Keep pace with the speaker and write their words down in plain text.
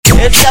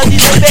Esse é o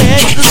DJ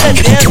Brenin dos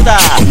 70.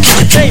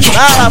 Sem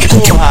bala,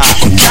 porra.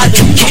 Tá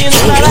dormindo,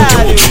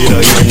 caralho.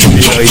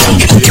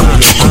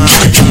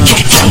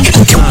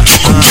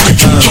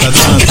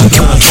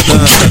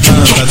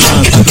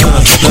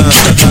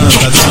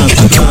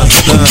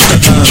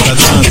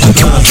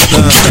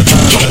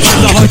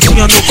 Faz a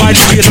rodinha no baile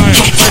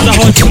piranha, faz a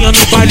rodinha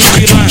no baile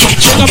piranha.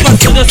 Chega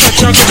passando essa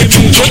tchaca de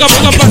mim, chega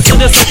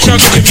passando essa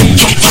tchaca de mim.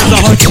 Faz a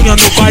rodinha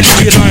no baile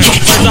piranha,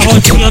 faz a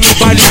rodinha no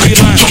baile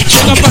piranha.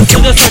 Chega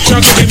passando essa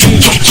tchaca de mim,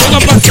 chega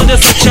passando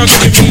essa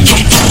tchaca de mim.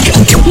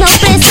 Não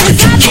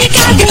precisa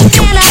ficar com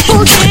pena,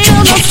 porque eu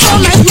não sou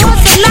mais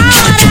moça na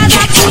hora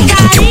da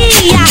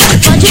putaria.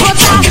 Pode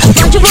botar,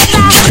 pode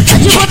botar,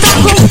 pode botar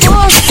com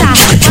força.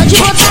 Pode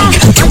botar,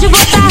 pode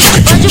botar,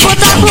 pode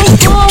botar com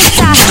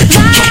força.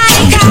 Vai,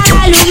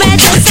 caralho,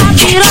 mete essa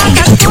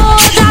piroca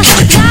toda.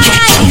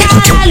 Vai,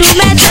 caralho,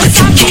 mete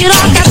essa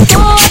piroca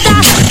toda.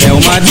 É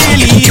uma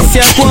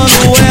delícia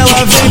quando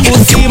ela vem por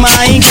cima,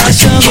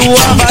 encaixando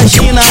a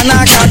vagina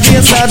na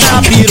cabeça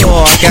da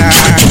piroca.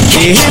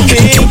 De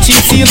repente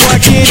sinto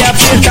aquele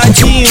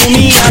apertadinho,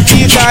 minha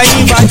pica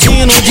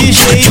invadindo de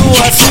cheio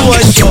a sua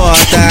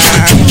chota.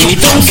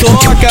 Então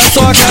soca,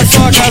 soca,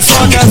 soca,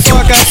 soca,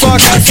 soca,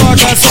 soca,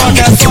 soca,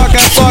 soca,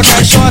 soca, soca,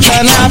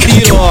 chota na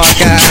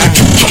piroca.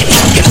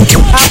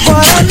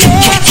 Agora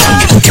meta,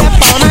 é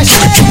pau na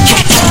xereca.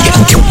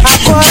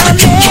 Agora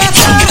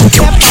meta, é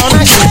pau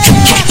na xereca.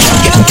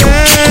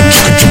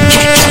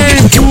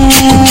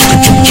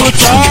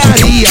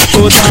 Putaria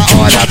toda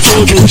hora,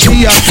 todo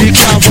dia,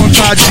 fica à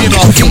vontade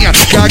novinha,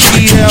 que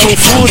aqui é o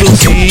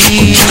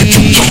furozinho.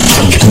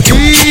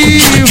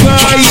 E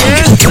vai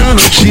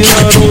entrando,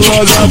 tirando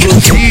logo a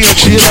blusinha,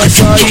 tira a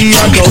saia,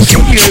 a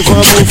calcinha e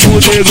vamos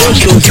fuder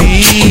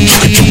gostosinho.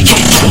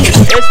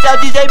 Esse é o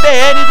DJ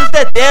Brenin dos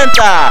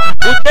 70.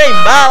 O trem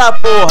bala,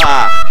 porra.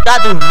 Tá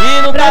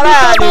dormindo,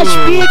 caralho. Mas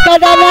fica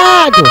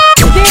danado,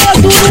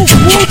 dedo no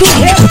fundo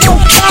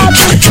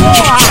revoltado,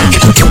 porra.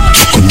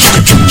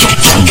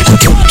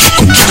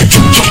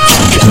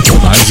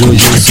 Mas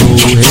hoje eu sou o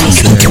rei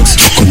sexo,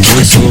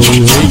 eu sou o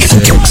rei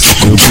sexo.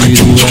 Meu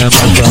piru é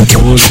mais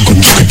famoso que o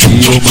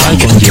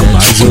Michael Jackson.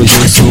 Mas hoje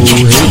eu sou o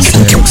rei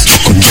sexo,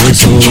 eu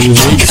sou o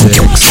rei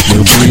sexo.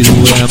 Meu piru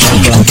é mais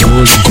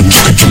famoso que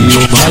o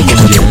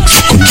Michael Jackson.